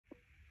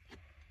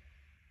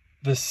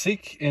The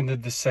sick and the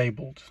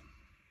disabled.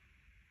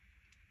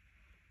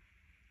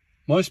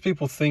 Most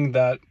people think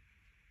that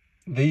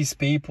these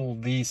people,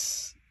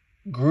 this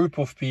group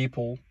of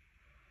people,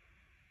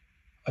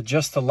 are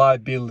just a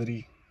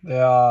liability. They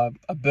are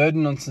a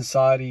burden on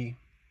society.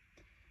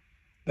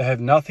 They have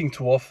nothing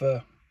to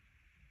offer.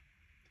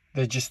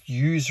 They just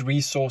use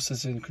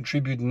resources and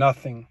contribute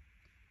nothing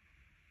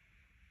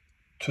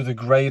to the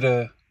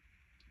greater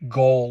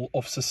goal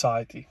of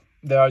society.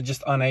 They are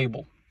just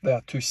unable. They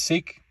are too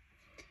sick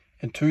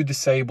and too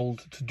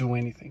disabled to do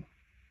anything.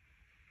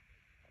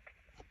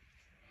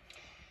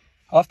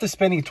 After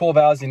spending 12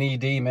 hours in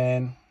ED,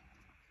 man,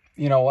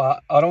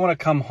 I don't want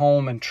to come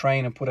home and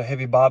train and put a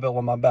heavy barbell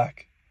on my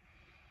back.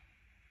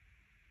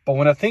 But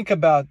when I think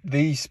about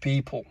these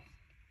people,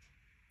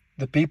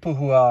 the people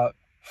who are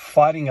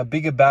fighting a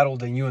bigger battle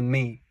than you and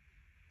me,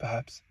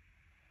 perhaps,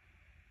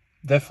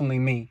 definitely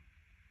me,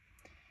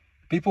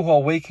 people who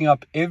are waking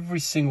up every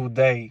single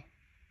day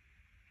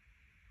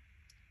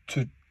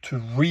to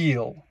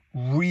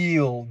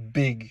real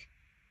big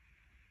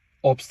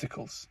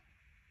obstacles.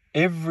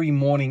 Every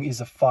morning is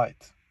a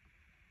fight.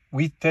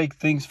 We take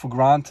things for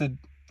granted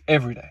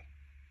every day.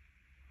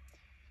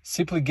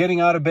 Simply getting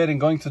out of bed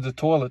and going to the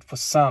toilet for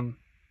some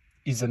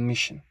is a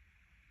mission.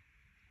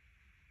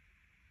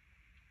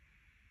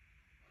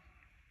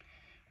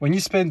 When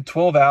you spend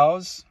 12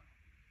 hours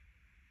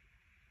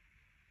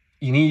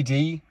in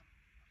ED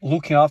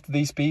looking after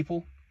these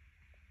people,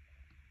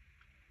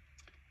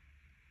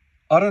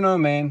 I don't know,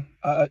 man.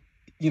 I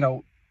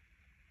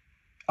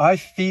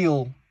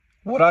feel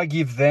what I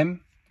give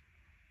them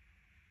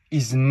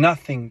is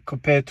nothing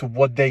compared to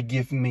what they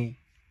give me.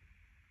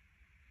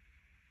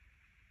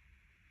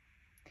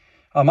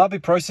 I might be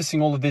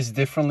processing all of this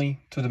differently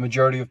to the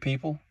majority of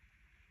people.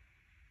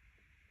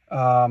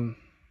 But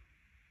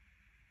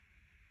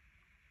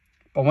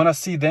when I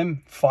see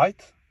them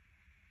fight,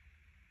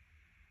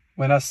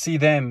 when I see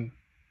them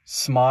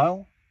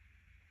smile,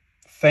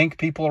 thank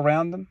people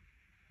around them,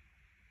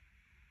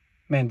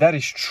 man, that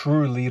is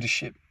true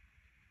leadership.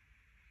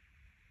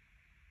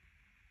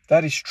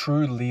 That is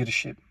true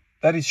leadership.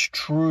 That is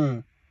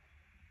true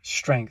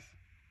strength.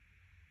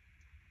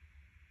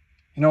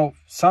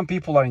 Some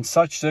people are in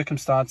such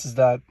circumstances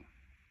that,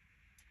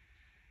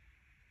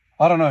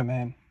 I don't know,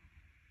 man.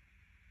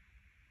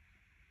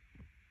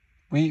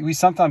 We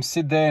sometimes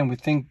sit there and we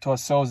think to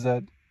ourselves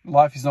that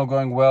life is not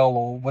going well,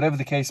 or whatever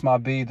the case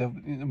might be, that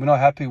we're not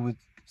happy with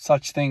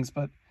such things.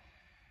 But,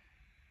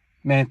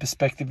 man,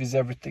 perspective is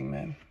everything,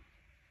 man.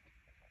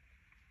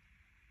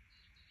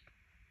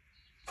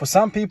 For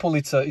some people,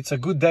 it's a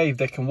good day if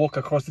they can walk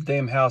across the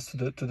damn house to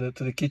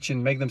the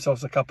kitchen, make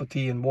themselves a cup of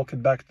tea, and walk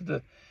it back to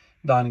the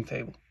dining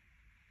table.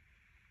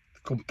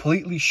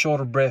 Completely short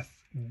of breath,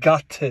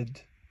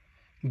 gutted.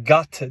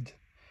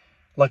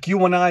 Like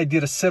you and I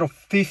did a set of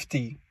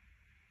 50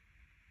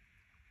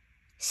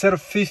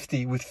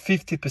 with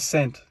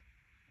 50%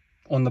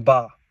 on the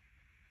bar.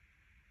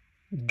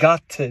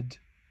 Gutted.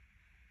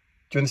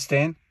 Do you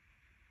understand?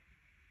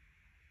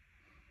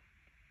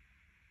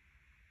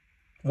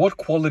 What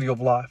quality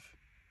of life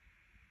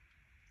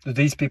do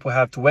these people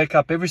have to wake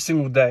up every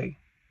single day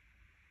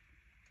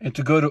and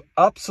to go to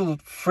absolute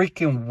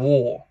freaking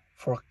war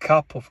for a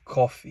cup of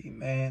coffee,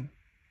 man?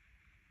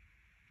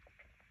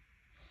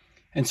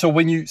 And so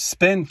when you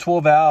spend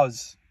 12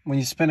 hours, when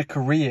you spend a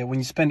career, when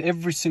you spend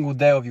every single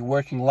day of your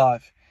working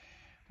life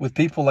with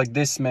people like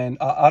this, man,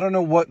 I don't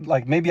know what,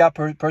 like maybe I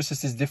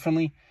process this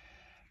differently,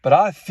 but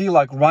I feel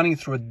like running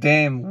through a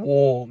damn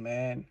wall,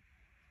 man.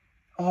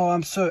 Oh,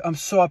 I'm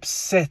so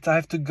upset. I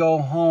have to go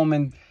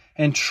home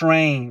and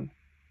train.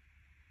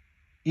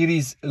 It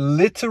is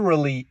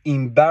literally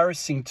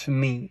embarrassing to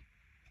me.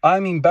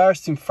 I'm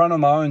embarrassed in front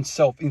of my own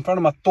self, in front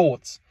of my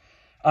thoughts.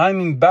 I'm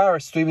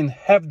embarrassed to even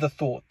have the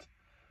thought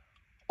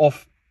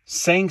of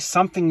saying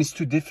something is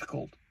too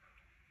difficult.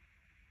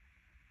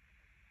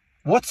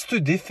 What's too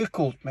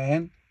difficult,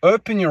 man?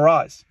 Open your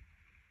eyes.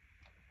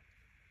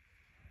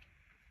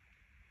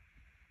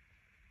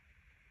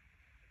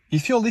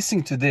 If you're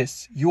listening to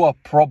this, you are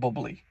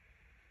probably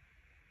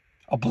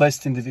a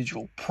blessed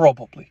individual.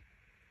 Probably.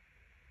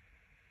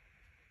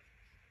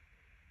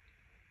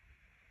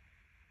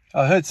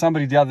 I heard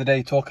somebody the other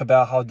day talk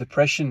about how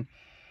depression,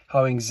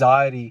 how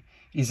anxiety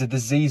is a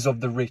disease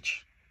of the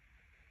rich.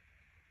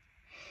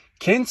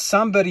 Can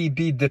somebody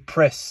be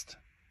depressed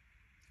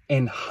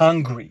and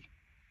hungry,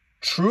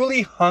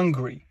 truly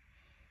hungry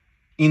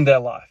in their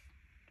life?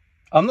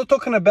 I'm not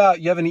talking about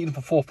you haven't eaten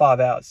for 4 or 5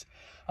 hours.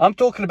 I'm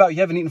talking about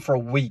you haven't eaten for a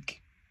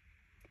week.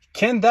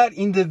 Can that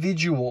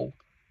individual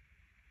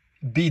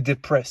be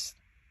depressed?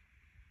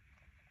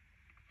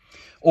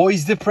 Or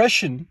is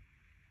depression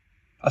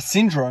a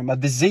syndrome, a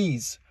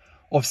disease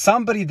of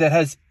somebody that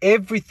has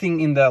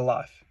everything in their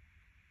life?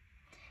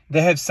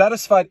 They have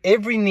satisfied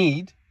every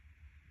need,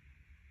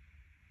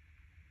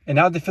 and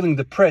now they're feeling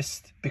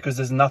depressed because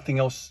there's nothing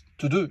else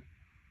to do.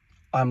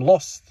 I'm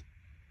lost.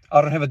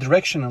 I don't have a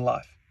direction in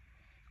life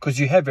because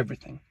you have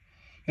everything.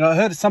 I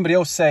heard somebody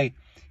else say,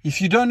 if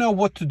you don't know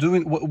what to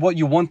do, what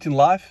you want in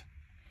life,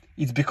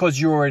 it's because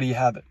you already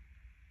have it.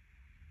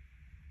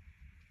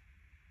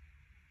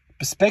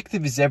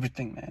 Perspective is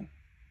everything, man.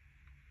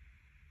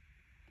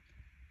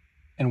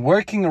 And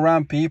working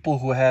around people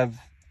who have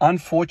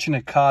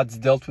unfortunate cards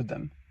dealt with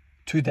them,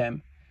 to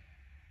them,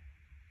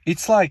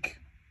 it's like,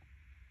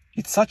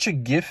 it's such a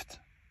gift.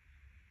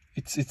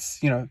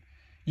 It's you know,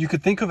 you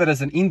could think of it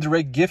as an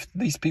indirect gift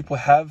these people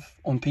have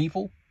on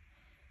people.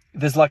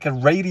 There's like a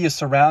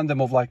radius around them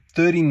of like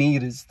 30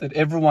 meters that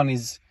everyone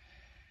is,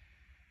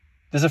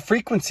 there's a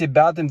frequency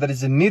about them that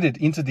is emitted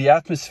into the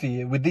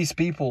atmosphere with these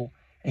people,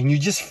 and you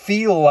just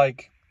feel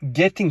like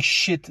getting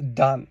shit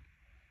done.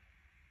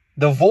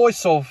 The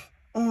voice of,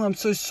 oh, I'm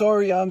so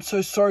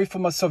sorry for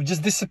myself,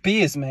 just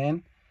disappears,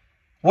 man.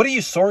 What are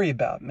you sorry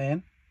about,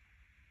 man?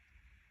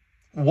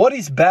 What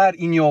is bad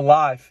in your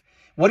life?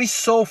 What is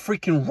so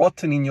freaking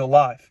rotten in your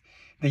life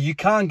that you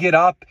can't get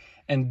up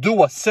and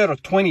do a set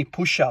of 20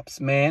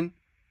 push-ups, man?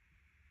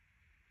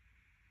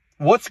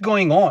 What's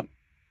going on?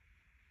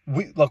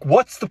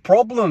 What's the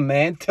problem,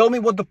 man? Tell me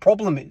what the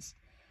problem is.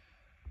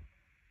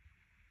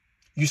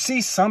 You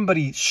see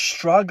somebody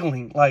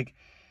struggling, like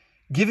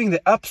giving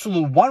the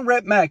absolute 1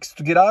 rep max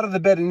to get out of the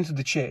bed and into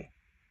the chair.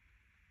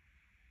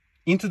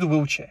 Into the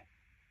wheelchair.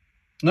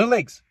 No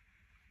legs.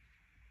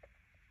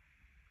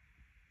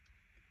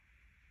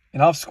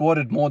 And I've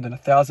squatted more than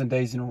 1,000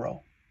 days in a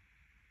row.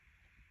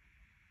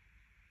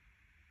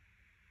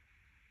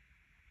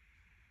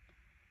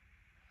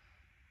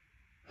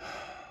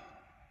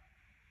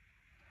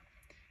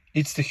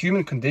 It's the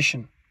human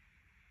condition.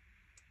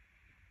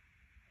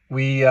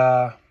 We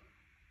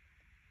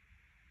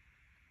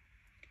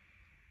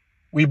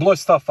blow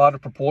stuff out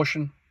of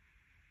proportion.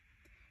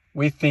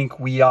 We think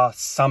we are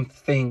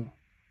something,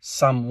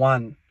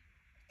 someone.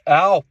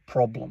 Our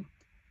problem,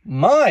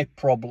 my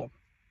problem,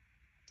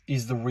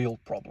 is the real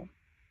problem.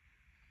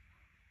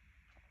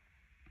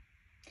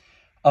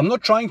 I'm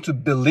not trying to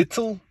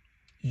belittle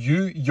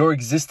you, your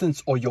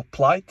existence, or your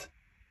plight.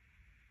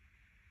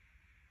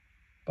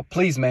 But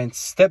please, man,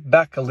 step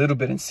back a little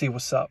bit and see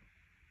what's up.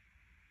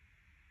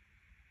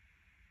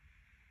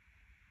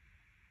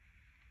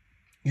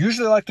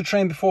 Usually I like to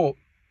train before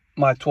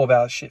my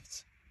 12-hour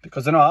shifts,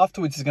 because I know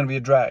afterwards it's going to be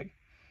a drag.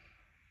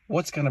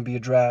 What's going to be a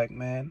drag,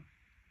 man?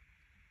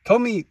 Tell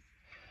me.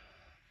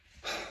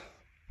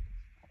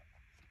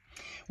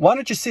 Why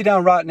don't you sit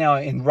down right now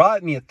and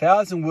write me a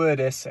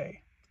 1,000-word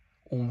essay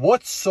on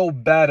what's so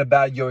bad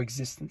about your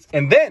existence,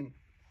 and then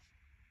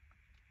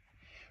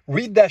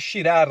read that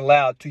shit out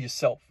loud to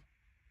yourself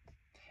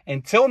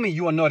and tell me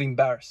you are not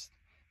embarrassed.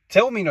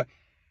 Tell me no.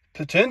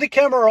 Turn the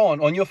camera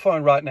on your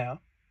phone right now.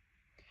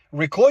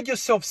 Record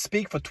yourself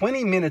speak for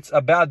 20 minutes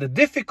about the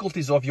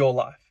difficulties of your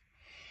life.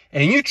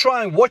 And you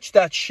try and watch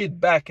that shit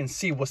back and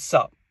see what's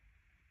up.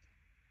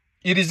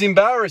 It is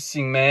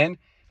embarrassing, man.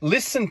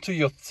 Listen to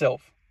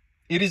yourself.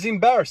 It is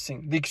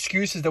embarrassing, the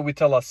excuses that we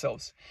tell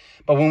ourselves.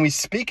 But when we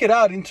speak it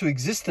out into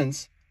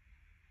existence,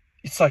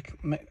 it's like,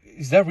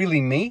 is that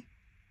really me?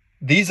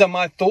 These are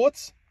my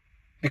thoughts?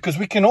 Because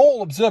we can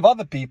all observe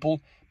other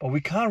people, but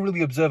we can't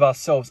really observe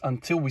ourselves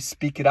until we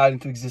speak it out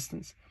into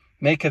existence.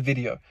 Make a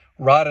video,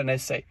 write an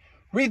essay,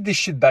 read this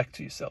shit back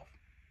to yourself.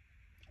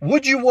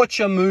 Would you watch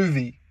a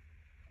movie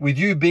with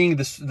you being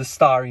the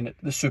star in it,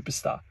 the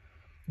superstar,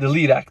 the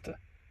lead actor?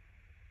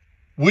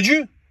 Would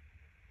you?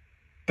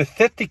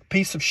 Pathetic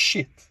piece of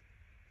shit.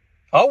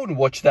 I wouldn't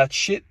watch that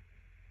shit.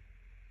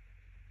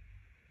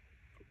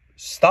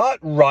 Start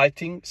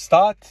writing,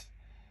 start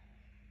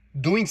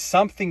doing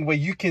something where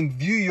you can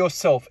view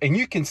yourself and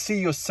you can see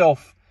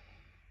yourself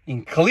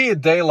in clear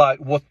daylight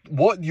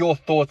what your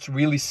thoughts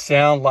really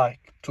sound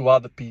like to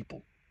other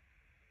people.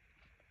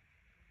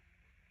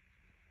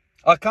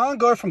 I can't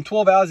go from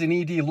 12 hours in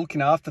ED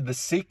looking after the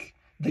sick,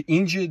 the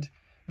injured,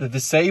 the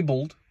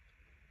disabled,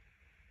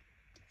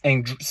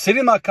 and sit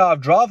in my car,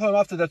 drive home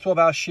after that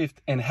 12-hour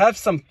shift and have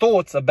some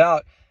thoughts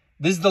about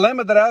this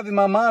dilemma that I have in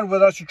my mind,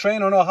 whether I should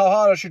train or not, how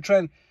hard I should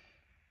train.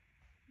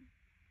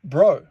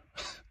 Bro,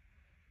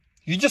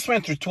 you just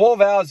went through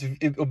 12 hours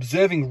of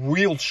observing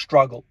real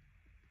struggle.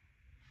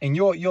 And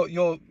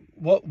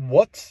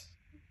what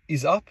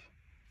is up?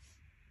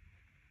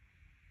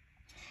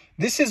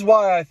 This is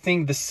why I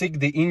think the sick,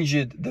 the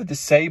injured, the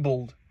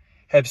disabled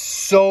have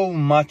so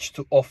much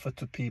to offer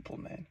to people,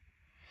 man.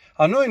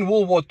 I know in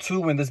World War II,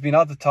 when there's been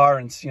other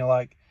tyrants,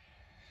 like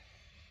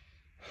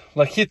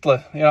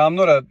Hitler, I'm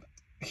not a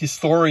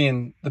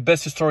historian, the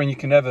best historian you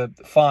can ever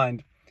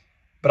find.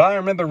 But I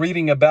remember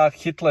reading about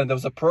Hitler, and there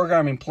was a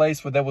program in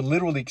place where they would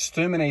literally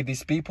exterminate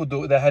these people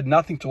that had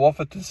nothing to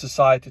offer to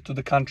society, to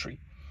the country.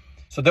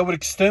 So they would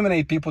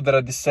exterminate people that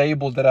are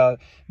disabled, that are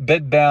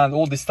bedbound,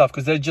 all this stuff,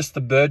 because they're just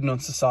a burden on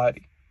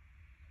society.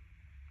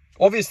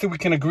 Obviously, we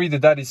can agree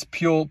that that is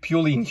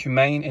purely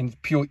inhumane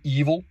and pure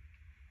evil.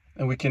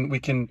 And we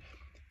can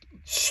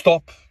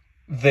stop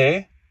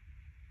there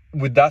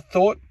with that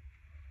thought,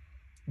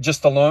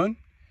 just alone.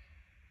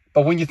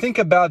 But when you think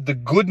about the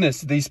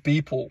goodness these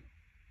people,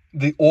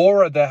 the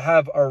aura they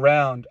have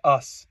around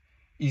us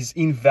is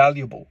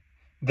invaluable.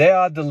 They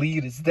are the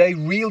leaders. They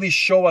really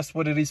show us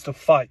what it is to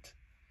fight.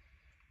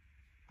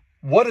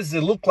 What does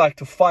it look like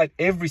to fight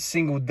every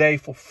single day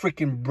for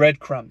freaking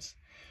breadcrumbs?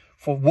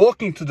 for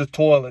walking to the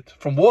toilet,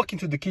 from walking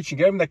to the kitchen,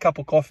 getting that cup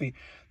of coffee,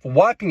 for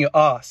wiping your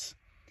ass.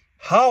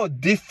 How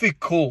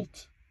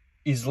difficult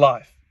is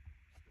life?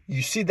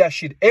 You see that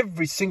shit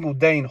every single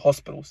day in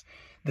hospitals.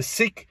 The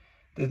sick,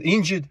 the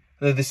injured,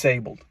 the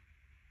disabled.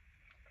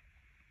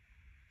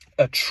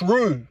 A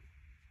true,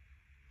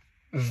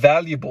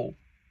 valuable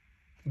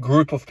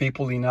group of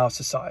people in our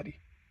society.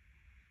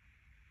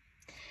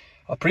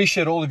 I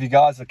appreciate all of you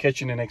guys. I'll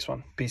catch you in the next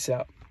one. Peace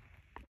out.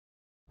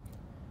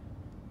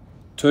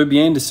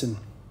 Toby Anderson.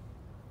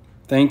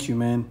 Thank you,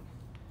 man.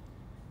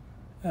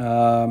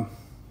 It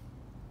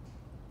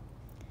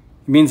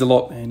means a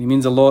lot, man. It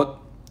means a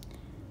lot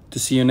to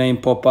see your name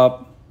pop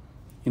up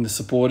in the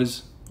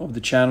supporters of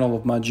the channel,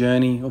 of my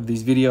journey, of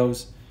these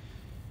videos.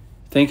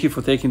 Thank you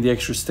for taking the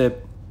extra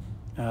step.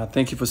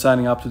 Thank you for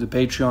signing up to the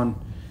Patreon.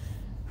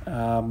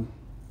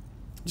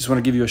 Just want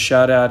to give you a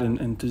shout out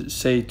and to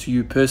say to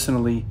you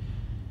personally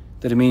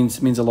that it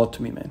means a lot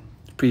to me, man.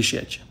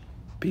 Appreciate you.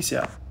 Peace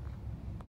out.